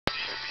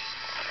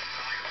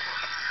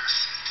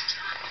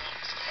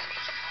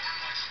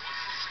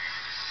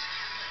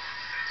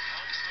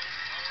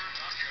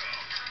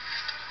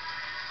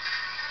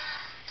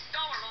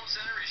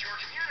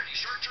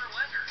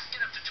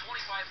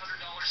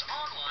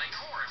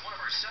online or at one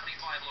of our 75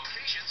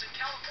 locations in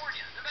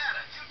California,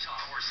 Nevada, Utah,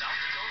 or South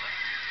Dakota.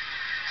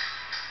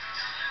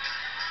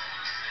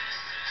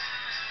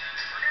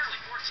 For nearly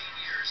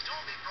 14 years,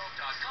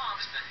 Don'tBeBroke.com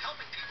has been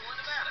helping people in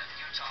Nevada,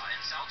 Utah,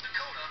 and South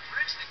Dakota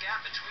bridge the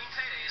gap between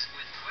paydays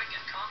with quick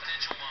and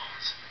confidential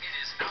loans. It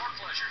is our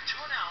pleasure to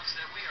announce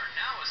that we are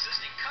now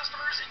assisting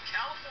customers in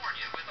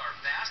California with our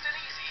fast and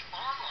easy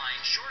online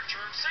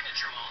short-term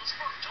signature loans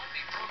from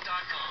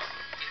Don'tBeBroke.com.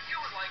 If you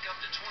would like up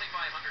to $2,500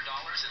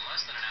 in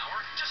less than an hour,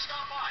 just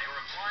stop by or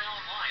apply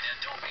online at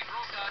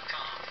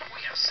Don'tBeBroke.com.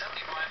 We have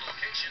 75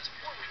 locations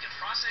where we can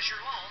process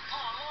your loan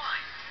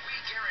online. We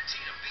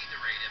guarantee to beat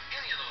the rate of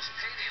any of those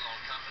payday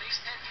loan companies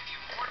and give you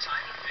more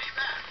time to pay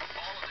back.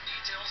 All of the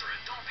details are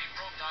at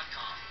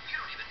Don'tBeBroke.com. You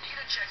don't even need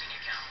a checking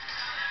account.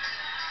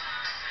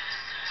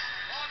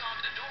 Log on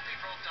to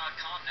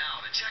Don'tBeBroke.com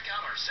now to check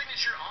out our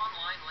signature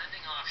online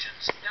lending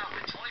options. Now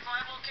with 25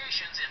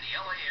 locations in the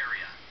LA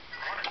area.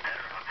 Want a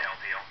better hotel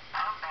deal?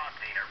 I'm Bob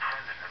Diener,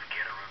 president of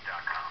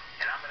GetARoom.com,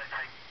 and I'm going to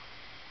take...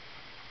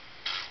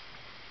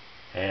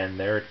 And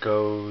there it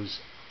goes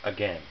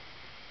again.